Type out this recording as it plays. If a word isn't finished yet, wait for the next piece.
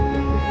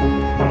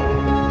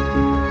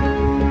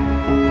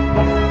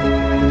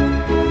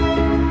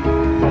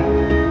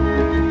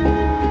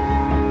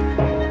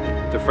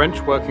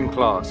French working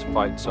class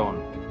fights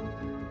on.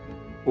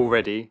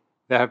 Already,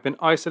 there have been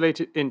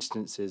isolated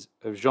instances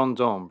of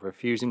gendarmes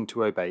refusing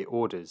to obey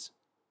orders.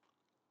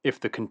 If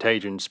the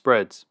contagion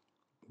spreads,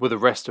 will the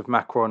rest of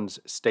Macron's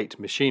state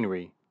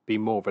machinery be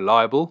more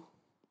reliable?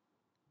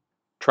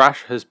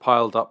 Trash has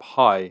piled up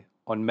high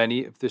on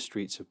many of the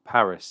streets of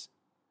Paris.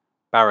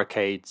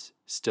 Barricades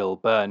still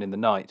burn in the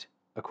night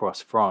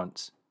across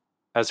France,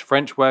 as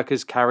French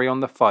workers carry on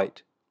the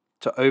fight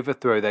to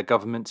overthrow their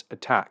government's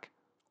attack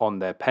on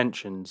their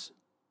pensions.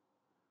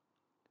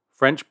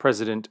 French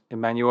President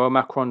Emmanuel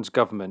Macron's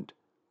government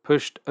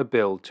pushed a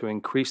bill to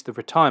increase the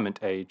retirement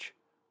age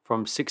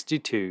from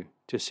 62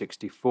 to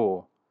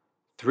 64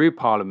 through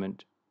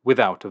Parliament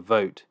without a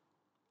vote,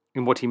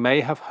 in what he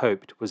may have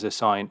hoped was a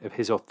sign of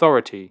his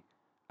authority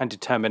and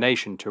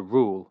determination to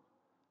rule,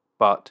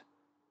 but,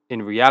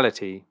 in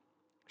reality,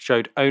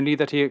 showed only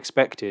that he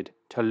expected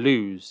to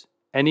lose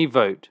any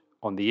vote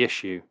on the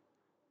issue.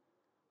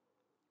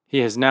 He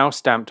has now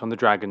stamped on the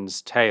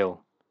dragon's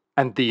tail,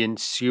 and the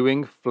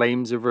ensuing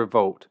flames of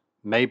revolt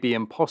may be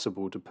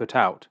impossible to put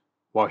out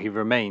while he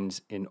remains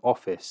in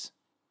office.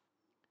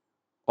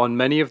 On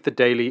many of the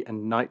daily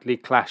and nightly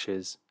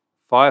clashes,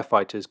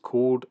 firefighters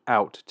called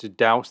out to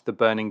douse the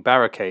burning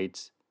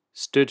barricades,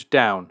 stood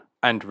down,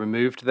 and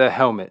removed their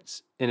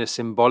helmets in a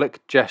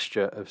symbolic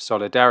gesture of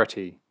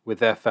solidarity with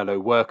their fellow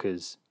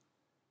workers.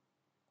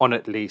 On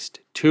at least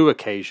 2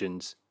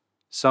 occasions,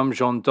 some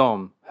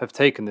gendarmes have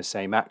taken the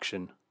same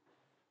action.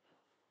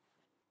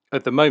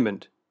 At the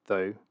moment,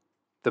 though,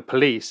 the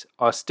police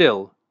are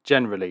still,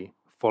 generally,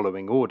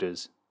 following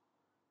orders.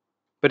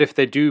 But if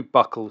they do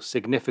buckle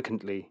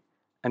significantly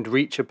and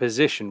reach a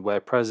position where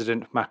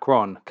President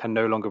Macron can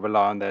no longer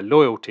rely on their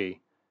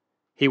loyalty,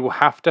 he will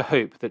have to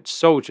hope that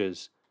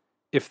soldiers,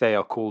 if they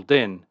are called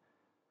in,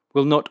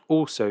 will not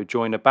also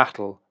join a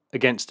battle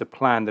against a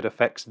plan that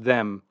affects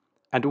them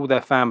and all their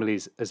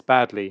families as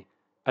badly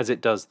as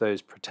it does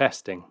those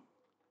protesting.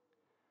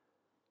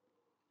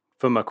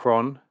 For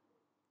Macron,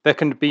 there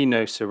can be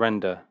no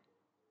surrender.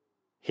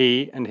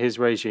 He and his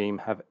regime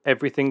have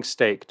everything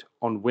staked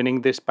on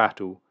winning this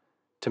battle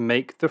to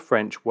make the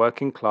French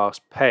working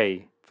class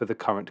pay for the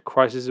current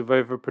crisis of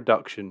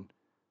overproduction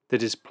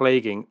that is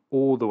plaguing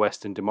all the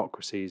Western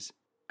democracies,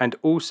 and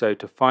also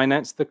to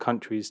finance the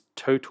country's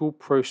total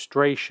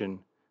prostration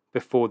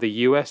before the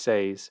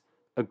USA's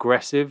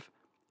aggressive,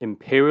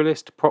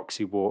 imperialist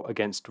proxy war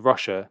against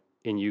Russia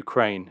in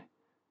Ukraine,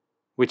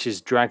 which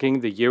is dragging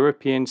the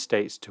European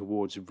states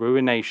towards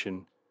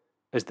ruination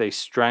as they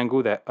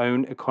strangle their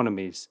own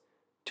economies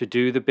to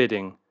do the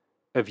bidding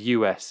of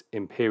US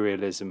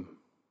imperialism.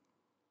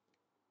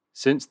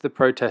 Since the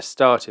protests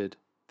started,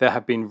 there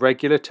have been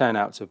regular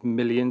turnouts of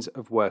millions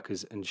of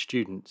workers and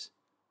students.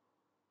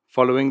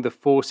 Following the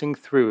forcing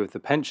through of the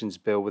pensions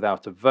bill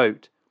without a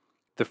vote,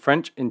 the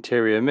French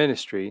Interior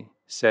Ministry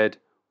said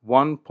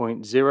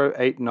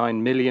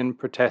 1.089 million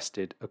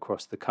protested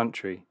across the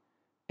country,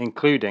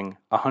 including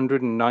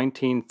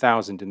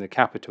 119,000 in the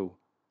capital,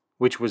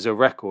 which was a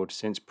record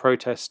since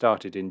protests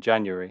started in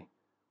January.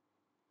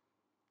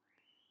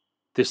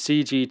 The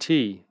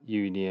CGT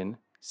union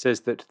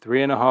says that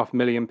 3.5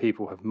 million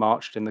people have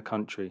marched in the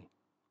country.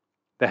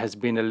 There has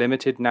been a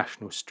limited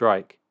national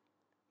strike,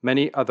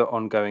 many other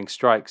ongoing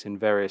strikes in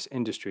various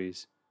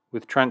industries,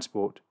 with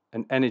transport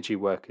and energy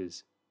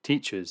workers,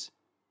 teachers,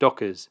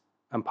 dockers,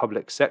 and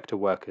public sector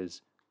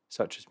workers,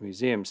 such as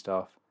museum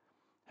staff,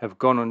 have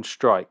gone on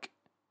strike.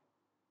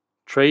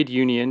 Trade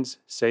unions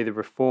say the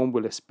reform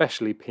will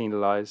especially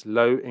penalise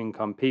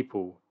low-income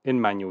people in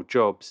manual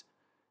jobs,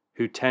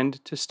 who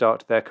tend to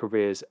start their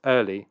careers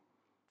early,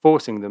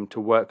 forcing them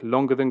to work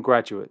longer than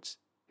graduates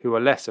who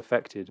are less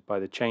affected by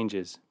the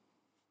changes.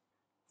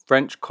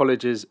 French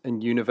colleges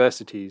and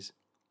universities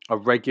are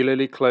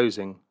regularly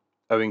closing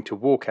owing to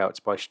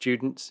walkouts by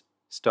students,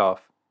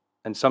 staff,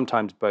 and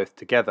sometimes both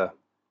together.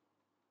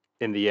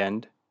 In the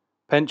end,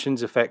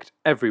 pensions affect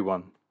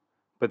everyone,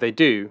 but they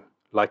do,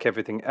 like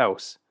everything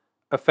else,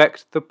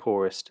 affect the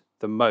poorest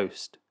the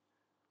most.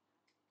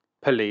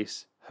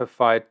 Police have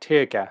fired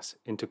tear gas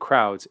into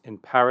crowds in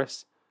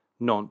Paris,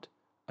 Nantes,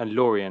 and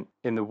Lorient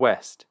in the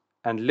west,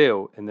 and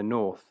Lille in the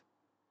north.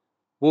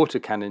 Water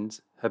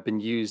cannons have been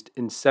used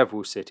in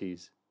several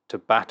cities to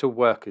batter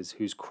workers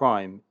whose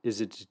crime is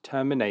a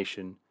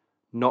determination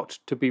not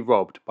to be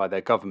robbed by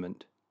their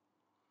government.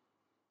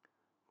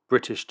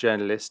 British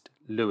journalist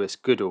Lewis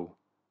Goodall,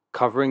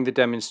 covering the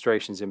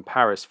demonstrations in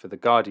Paris for The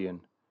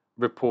Guardian,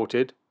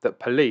 reported that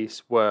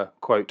police were,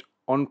 quote,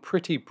 on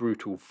pretty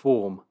brutal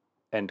form,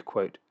 end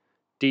quote,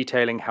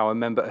 detailing how a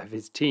member of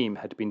his team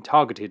had been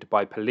targeted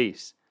by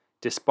police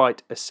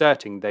despite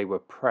asserting they were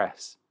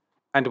press,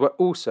 and were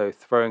also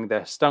throwing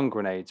their stun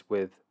grenades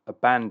with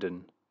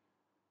abandon.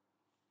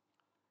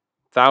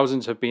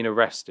 Thousands have been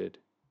arrested.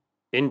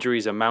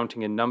 Injuries are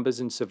mounting in numbers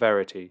and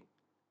severity.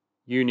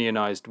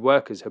 Unionized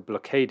workers have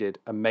blockaded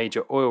a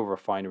major oil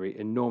refinery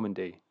in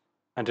Normandy,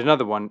 and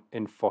another one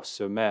in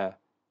Fos-sur-Mer,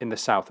 in the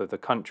south of the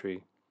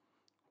country,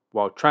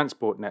 while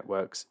transport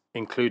networks,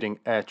 including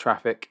air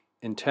traffic,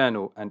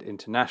 internal and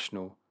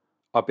international,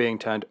 are being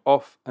turned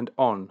off and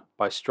on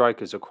by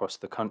strikers across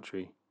the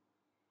country.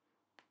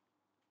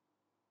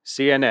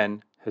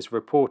 CNN has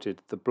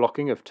reported the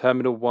blocking of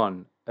Terminal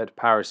 1 at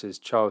Paris's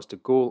Charles de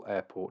Gaulle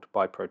Airport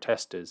by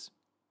protesters.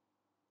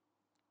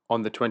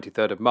 On the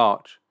 23rd of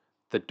March,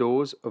 the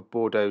doors of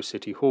Bordeaux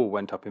City Hall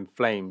went up in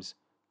flames,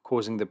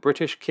 causing the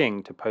British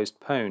King to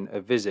postpone a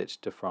visit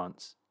to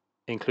France,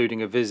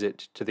 including a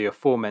visit to the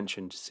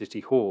aforementioned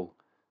City Hall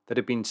that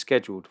had been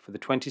scheduled for the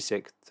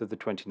 26th to the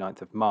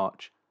 29th of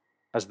March,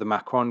 as the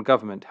Macron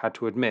government had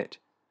to admit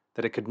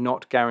that it could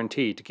not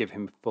guarantee to give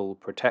him full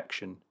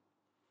protection.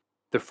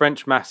 The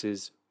French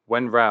masses,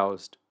 when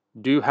roused,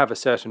 do have a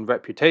certain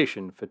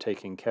reputation for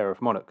taking care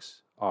of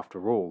monarchs,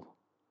 after all.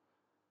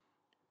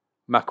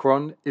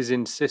 Macron is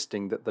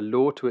insisting that the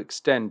law to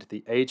extend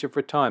the age of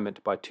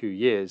retirement by 2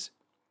 years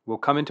will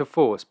come into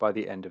force by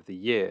the end of the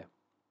year.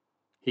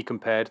 He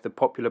compared the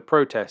popular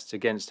protests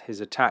against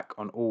his attack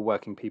on all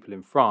working people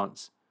in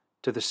France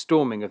to the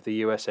storming of the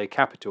USA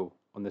Capitol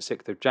on the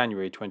 6th of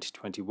January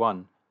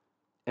 2021,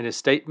 in a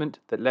statement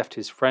that left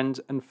his friends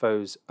and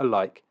foes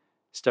alike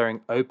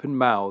staring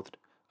open-mouthed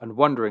and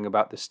wondering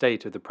about the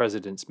state of the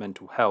president's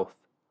mental health.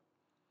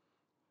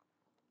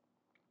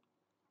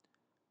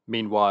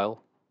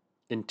 Meanwhile,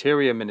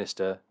 Interior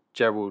Minister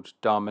Gerald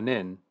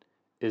Darmanin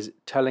is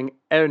telling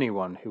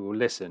anyone who will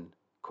listen,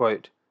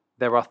 quote,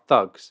 "There are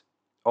thugs,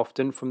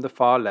 often from the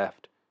far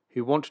left,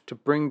 who want to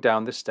bring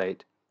down the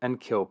state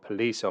and kill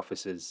police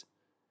officers,"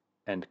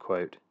 end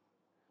quote.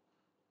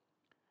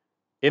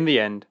 In the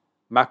end,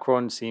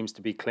 Macron seems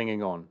to be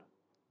clinging on,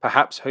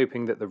 perhaps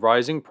hoping that the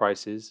rising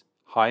prices,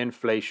 high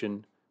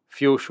inflation,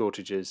 fuel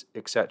shortages,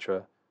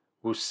 etc.,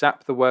 will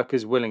sap the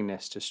workers'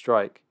 willingness to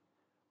strike.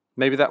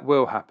 Maybe that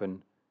will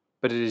happen,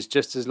 but it is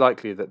just as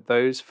likely that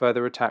those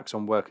further attacks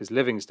on workers'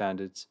 living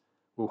standards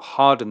will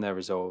harden their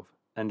resolve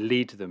and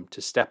lead them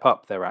to step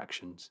up their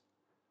actions.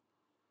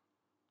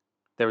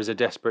 There is a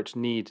desperate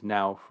need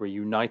now for a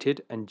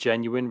united and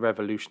genuine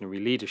revolutionary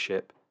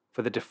leadership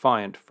for the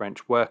defiant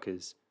French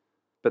workers,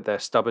 but their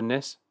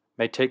stubbornness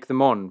may take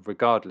them on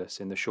regardless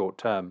in the short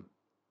term.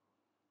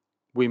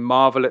 We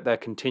marvel at their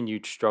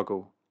continued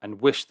struggle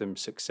and wish them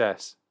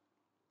success.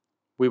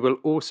 We will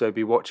also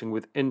be watching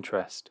with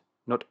interest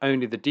not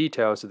only the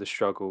details of the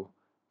struggle,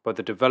 but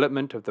the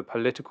development of the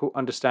political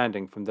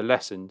understanding from the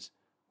lessons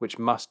which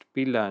must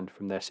be learned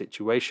from their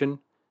situation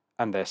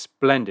and their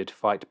splendid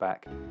fight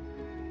back.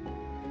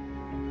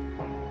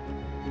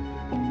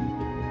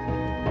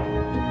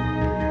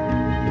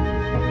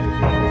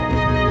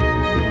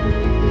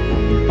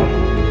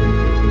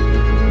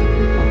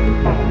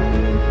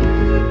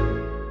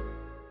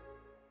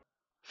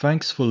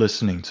 Thanks for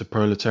listening to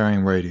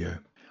Proletarian Radio.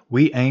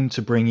 We aim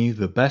to bring you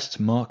the best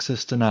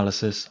Marxist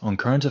analysis on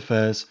current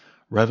affairs,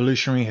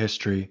 revolutionary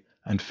history,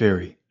 and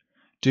theory.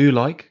 Do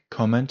like,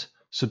 comment,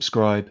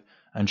 subscribe,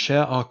 and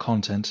share our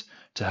content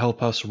to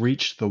help us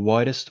reach the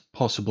widest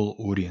possible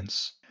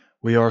audience.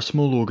 We are a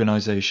small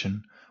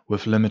organization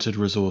with limited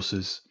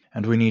resources,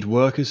 and we need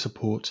workers'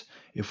 support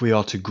if we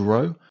are to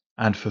grow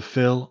and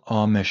fulfill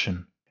our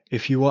mission.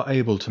 If you are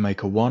able to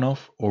make a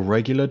one-off or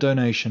regular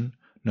donation,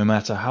 no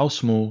matter how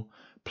small,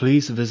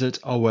 please visit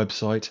our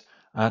website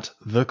at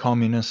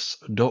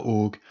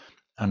thecommunists.org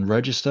and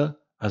register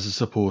as a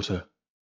supporter.